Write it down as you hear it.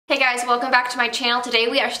Hey guys, welcome back to my channel. Today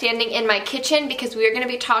we are standing in my kitchen because we are going to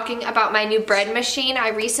be talking about my new bread machine. I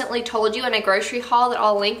recently told you in a grocery haul that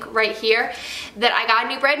I'll link right here that I got a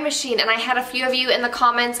new bread machine, and I had a few of you in the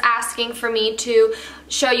comments asking for me to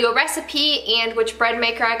show you a recipe and which bread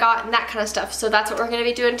maker I got and that kind of stuff. So that's what we're going to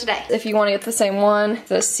be doing today. If you want to get the same one,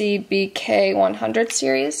 the CBK 100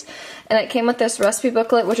 series. And it came with this recipe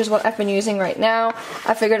booklet, which is what I've been using right now.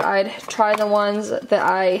 I figured I'd try the ones that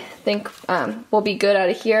I think will be good out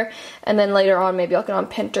of here. And then later on, maybe I'll get on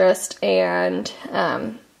Pinterest and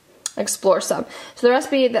explore some. So the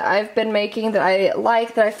recipe that I've been making that I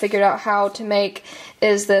like, that I figured out how to make,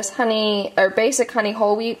 is this honey, or basic honey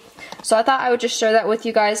whole wheat. So I thought I would just share that with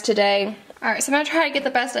you guys today. Alright, so I'm going to try to get the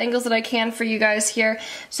best angles that I can for you guys here.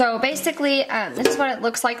 So basically, this is what it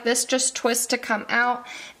looks like. This just twists to come out.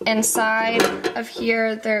 Inside of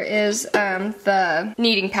here, there is the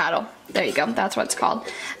kneading paddle. There you go, that's what it's called.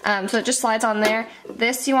 So it just slides on there.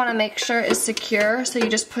 This you want to make sure is secure, so you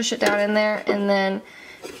just push it down in there and then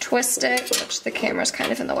twist it, which the camera's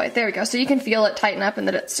kind of in the way. There we go. So you can feel it tighten up and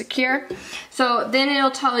that it's secure. So then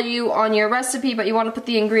it'll tell you on your recipe, but you want to put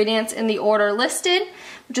the ingredients in the order listed,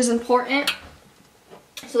 which is important.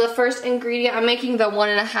 So the first ingredient, I'm making the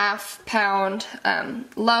 1.5 pound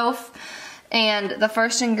loaf, and the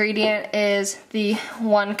first ingredient is the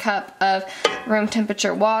 1 cup of room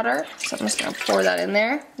temperature water. So I'm just going to pour that in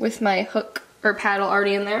there with my hook or paddle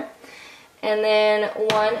already in there. And then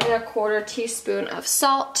 1¼ teaspoon of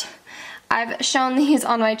salt. I've shown these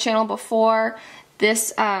on my channel before.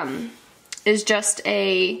 This is just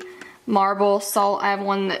a marble salt. I have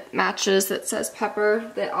one that matches that says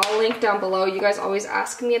pepper that I'll link down below. You guys always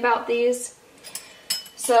ask me about these.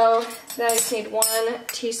 So then I just need 1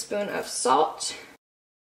 teaspoon of salt.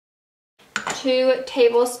 2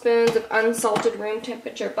 tablespoons of unsalted room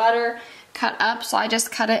temperature butter cut up. So I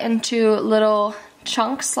just cut it into little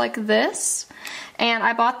chunks like this. And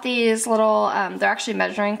I bought these little, they're actually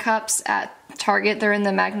measuring cups at Target. They're in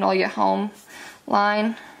the Magnolia Home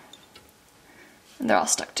line. And they're all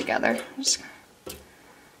stuck together.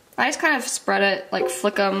 I just kind of spread it, like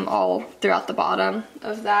flick them all throughout the bottom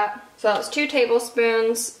of that. So it's 2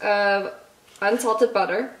 tablespoons of unsalted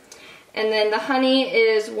butter. And then the honey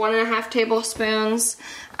is 1.5 tablespoons.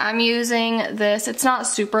 I'm using this. It's not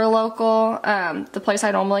super local. The place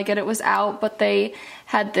I normally get it was out, but they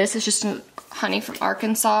had this. It's just honey from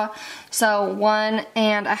Arkansas. So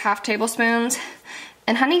 1.5 tablespoons.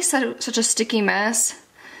 And honey's such a sticky mess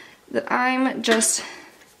that I'm just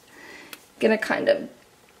gonna kind of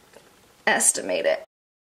estimate it.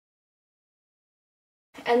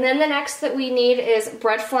 And then the next that we need is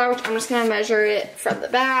bread flour, which I'm just going to measure it from the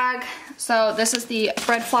bag. So this is the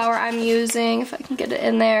bread flour I'm using, if I can get it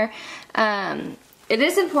in there. It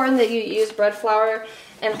is important that you use bread flour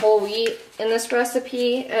and whole wheat in this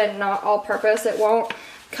recipe and not all-purpose. It won't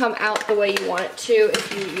come out the way you want it to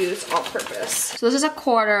if you use all-purpose. So this is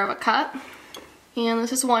 1/4 cup, and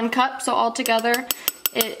this is 1 cup, so altogether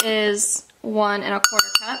it is 1¼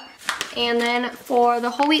 cup. And then for the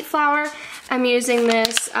whole wheat flour, I'm using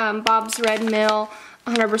this Bob's Red Mill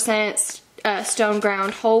 100% stone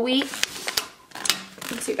ground whole wheat. You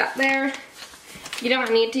can see that there. You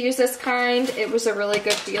don't need to use this kind. It was a really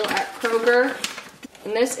good deal at Kroger.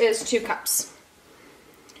 And this is 2 cups.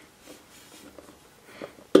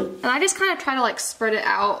 And I just kind of try to like spread it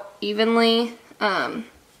out evenly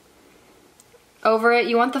over it.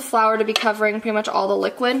 You want the flour to be covering pretty much all the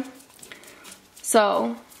liquid.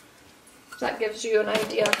 So that gives you an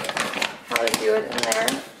idea of how to do it in there.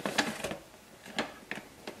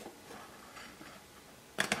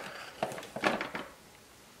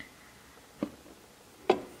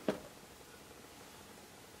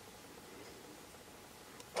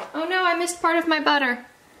 Oh no, I missed part of my butter.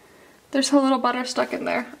 There's a little butter stuck in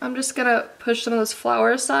there. I'm just gonna push some of this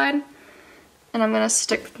flour aside, and I'm gonna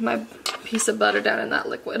stick my piece of butter down in that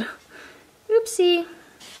liquid. Oopsie.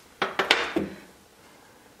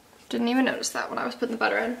 Didn't even notice that when I was putting the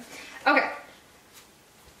butter in. Okay.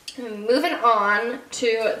 Moving on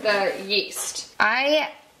to the yeast. I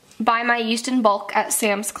buy my yeast in bulk at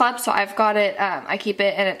Sam's Club, so I've got it, I keep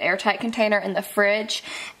it in an airtight container in the fridge,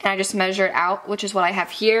 and I just measure it out, which is what I have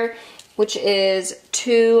here, which is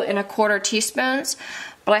 2¼ teaspoons.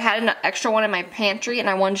 But I had an extra one in my pantry, and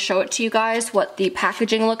I wanted to show it to you guys what the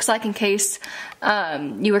packaging looks like in case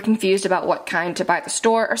you were confused about what kind to buy at the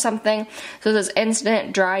store or something. So this is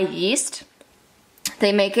instant dry yeast.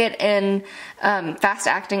 They make it in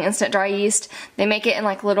fast-acting instant dry yeast. They make it in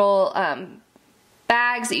like little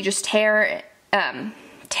bags that you just tear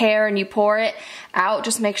and you pour it out.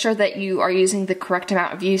 Just make sure that you are using the correct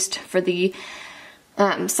amount of yeast for the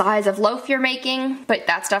size of loaf you're making, but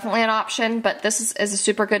that's definitely an option. But this is a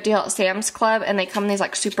super good deal at Sam's Club, and they come in these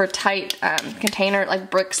like super tight container, like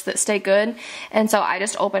bricks that stay good. And so I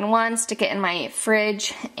just open one, stick it in my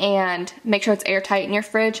fridge, and make sure it's airtight in your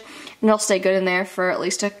fridge, and it'll stay good in there for at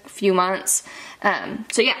least a few months.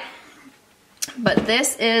 So yeah, but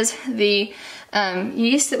this is the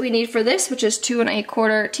yeast that we need for this, which is 2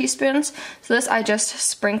 1/4 teaspoons. So this I just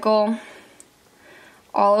sprinkle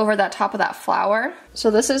all over that top of that flour.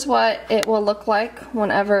 So this is what it will look like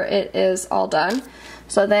whenever it is all done.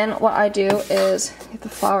 So then what I do is get the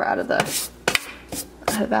flour out of that.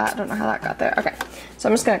 I don't know how that got there. Okay, so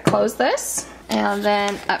I'm just gonna close this, and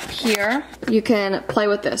then up here you can play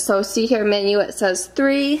with this. So see here, menu, it says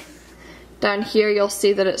 3. Down here you'll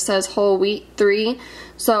see that it says whole wheat 3.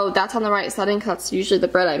 So that's on the right setting because that's usually the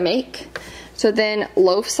bread I make. So then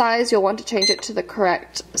loaf size, you'll want to change it to the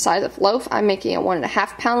correct size of loaf. I'm making a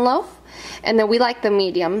 1.5 pound loaf. And then we like the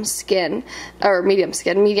medium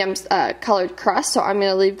colored crust, so I'm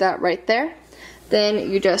going to leave that right there.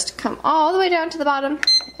 Then you just come all the way down to the bottom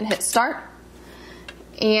and hit start.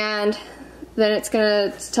 And then it's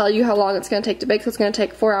going to tell you how long it's going to take to bake. So it's going to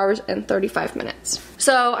take 4 hours and 35 minutes.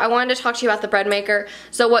 So I wanted to talk to you about the bread maker.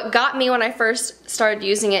 So what got me when I first started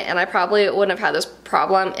using it, and I probably wouldn't have had this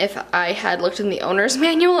problem if I had looked in the owner's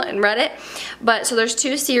manual and read it, but so there's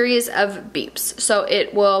 2 series of beeps. So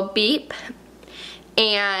it will beep,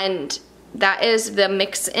 and that is the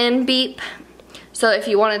mix-in beep. So if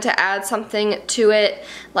you wanted to add something to it,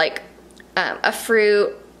 like a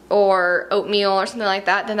fruit or oatmeal or something like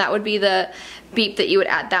that, then that would be the beep that you would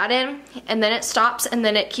add that in. And then it stops, and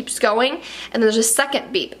then it keeps going, and there's a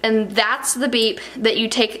second beep, and that's the beep that you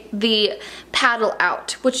take the paddle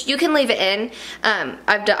out, which you can leave it in.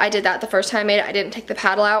 I did that the first time I made it. I didn't take the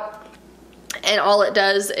paddle out, and all it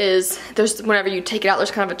does is whenever you take it out,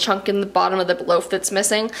 there's kind of a chunk in the bottom of the loaf that's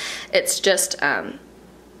missing. It's just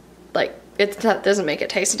like it doesn't make it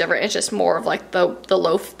taste different. It's just more of like the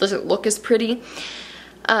loaf doesn't look as pretty.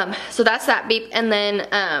 So that's that beep, and then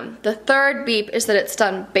the third beep is that it's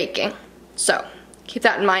done baking. So keep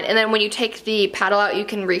that in mind. And then when you take the paddle out, you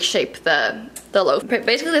can reshape the loaf.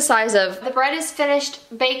 Basically the size of... The bread is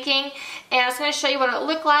finished baking, and I was going to show you what it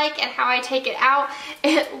looked like and how I take it out.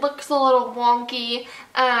 It looks a little wonky.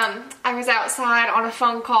 I was outside on a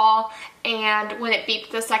phone call, and when it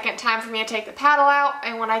beeped the second time for me to take the paddle out,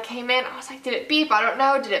 and when I came in, I was like, did it beep? I don't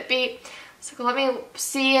know. Did it beep? So let me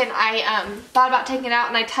see, and I thought about taking it out,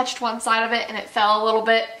 and I touched one side of it and it fell a little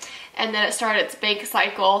bit, and then it started its bake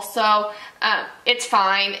cycle. So it's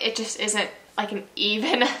fine. It just isn't like an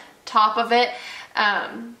even top of it.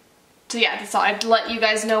 So yeah, so I'd let you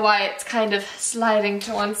guys know why it's kind of sliding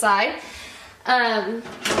to one side.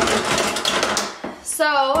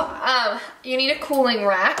 You need a cooling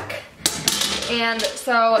rack, and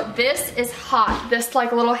so this is hot. This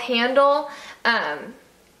like little handle.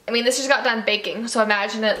 I mean, this just got done baking, so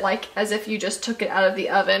imagine it like as if you just took it out of the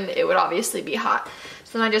oven. It would obviously be hot.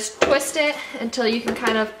 So then I just twist it until you can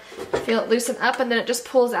kind of feel it loosen up, and then it just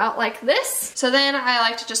pulls out like this. So then I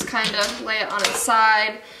like to just kind of lay it on its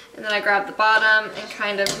side, and then I grab the bottom and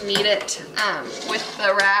kind of knead it with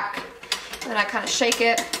the rack. And then I kind of shake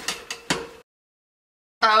it.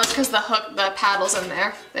 Oh, it's because the paddle's in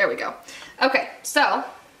there. There we go. Okay, so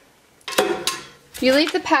you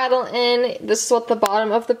leave the paddle in. This is what the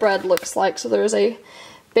bottom of the bread looks like. So there's a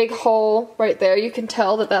big hole right there. You can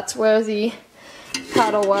tell that that's where the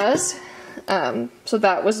paddle was. So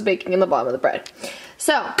that was baking in the bottom of the bread.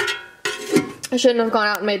 So I shouldn't have gone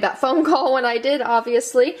out and made that phone call when I did,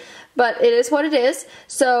 obviously, but it is what it is.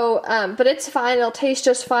 So, but it's fine. It'll taste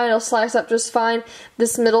just fine. It'll slice up just fine.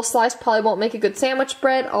 This middle slice probably won't make a good sandwich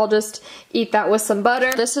bread. I'll just eat that with some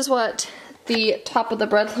butter. This is what the top of the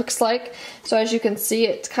bread looks like. So as you can see,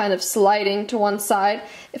 it's kind of sliding to one side.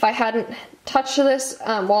 If I hadn't touched this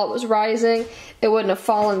while it was rising, it wouldn't have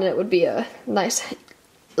fallen, and it would be a nice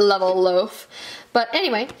level loaf. But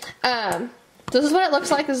anyway, this is what it looks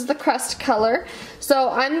like. This is the crust color. So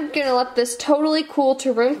I'm gonna let this totally cool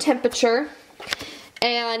to room temperature,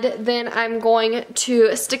 and then I'm going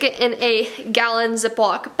to stick it in a gallon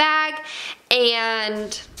Ziploc bag,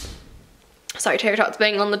 and sorry, Tater Tot's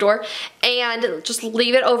banging on the door, and just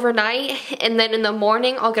leave it overnight. And then in the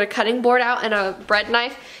morning I'll get a cutting board out and a bread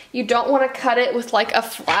knife. You don't want to cut it with like a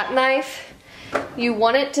flat knife. You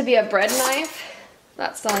want it to be a bread knife.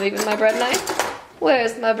 That's not even my bread knife.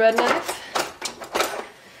 Where's my bread knife?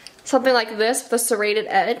 Something like this with a serrated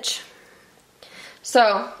edge.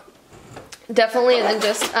 So definitely, and then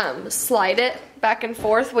just slide it back and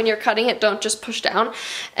forth when you're cutting it. Don't just push down,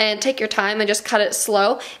 and take your time and just cut it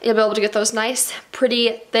slow, and you'll be able to get those nice,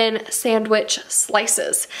 pretty, thin sandwich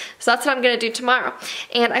slices. So that's what I'm gonna do tomorrow.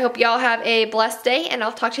 And I hope y'all have a blessed day, and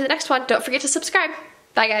I'll talk to you in the next one. Don't forget to subscribe.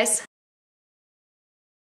 Bye, guys.